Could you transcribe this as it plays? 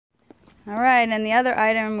All right, and the other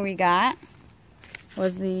item we got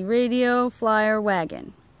was the radio flyer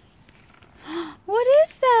wagon. What is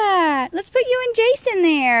that? Let's put you and Jase in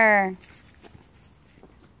there.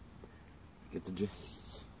 Get the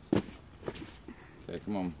Jase. Okay,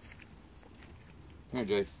 come on. Come here,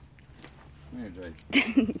 Jase. Come here,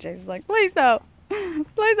 Jase. Jase is like, please don't.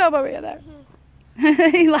 Please don't put me in there.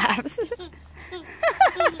 He laughs.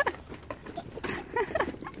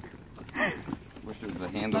 Wish there was a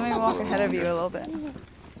handle. Let me walk ahead of you a little bit.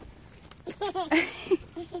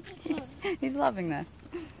 He's loving this.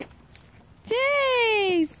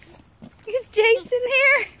 Jase! Is Jase in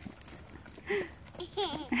here?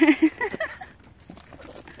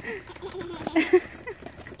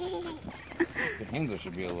 The handle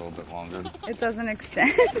should be a little bit longer. It doesn't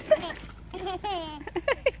extend.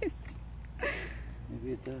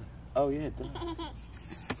 Maybe it does. Oh, yeah, it does.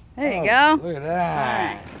 There you go. Look at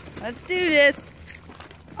that. All right, let's do this.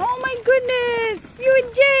 Oh my goodness! You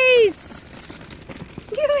and Jase!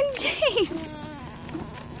 You and Jase!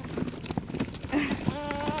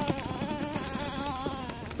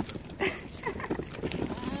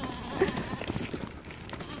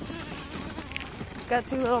 It's got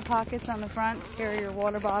two little pockets on the front to carry your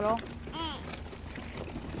water bottle.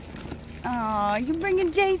 Oh, you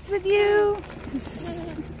bringing Jase with you?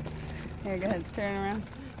 Here, go ahead, turn around.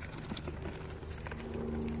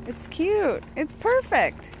 It's cute. It's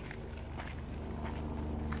perfect.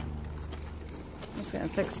 I'm just gonna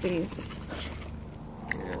fix these.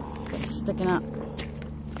 It's sticking up.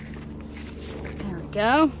 There we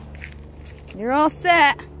go. You're all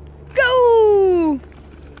set. Go!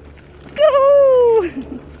 Go!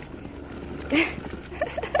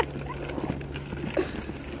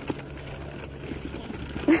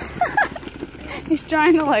 He's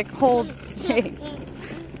trying to like hold Jase.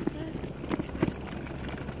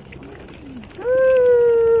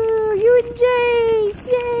 Ooh, you and Jase!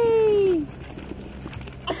 Yay!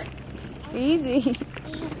 Easy.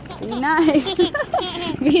 Be nice.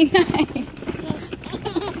 Be nice.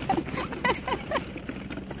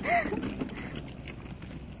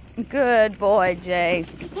 Good boy,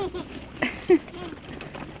 Jase.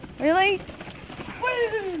 Really?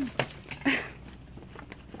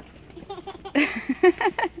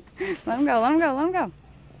 Let him go, let him go, let him go.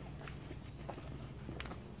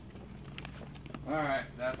 Alright,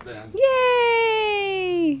 that's done.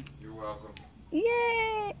 Yay! You're welcome.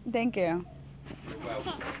 Yay! Thank you. You're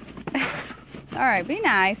welcome. Alright, be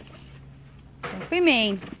nice. Don't be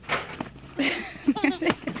mean.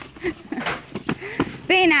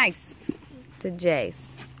 Be nice to Jase.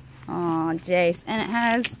 Aw, Jase. And it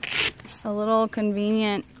has a little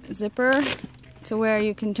convenient zipper to where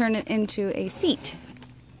you can turn it into a seat.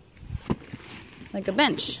 Like a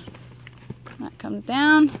bench. That comes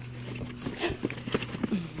down.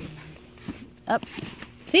 Up.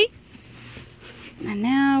 See? And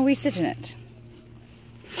now we sit in it.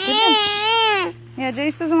 Good bench. Yeah,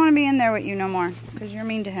 Jase doesn't want to be in there with you no more because you're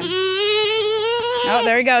mean to him. Oh,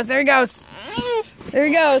 there he goes. There he goes. There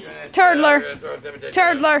he goes. Turdler.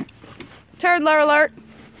 Turdler. Turdler alert.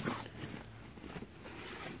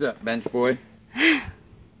 What's up, bench boy?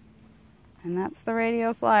 And that's the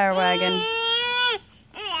radio flyer wagon.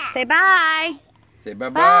 Say bye. Say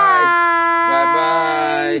bye-bye. Bye.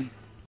 Bye-bye.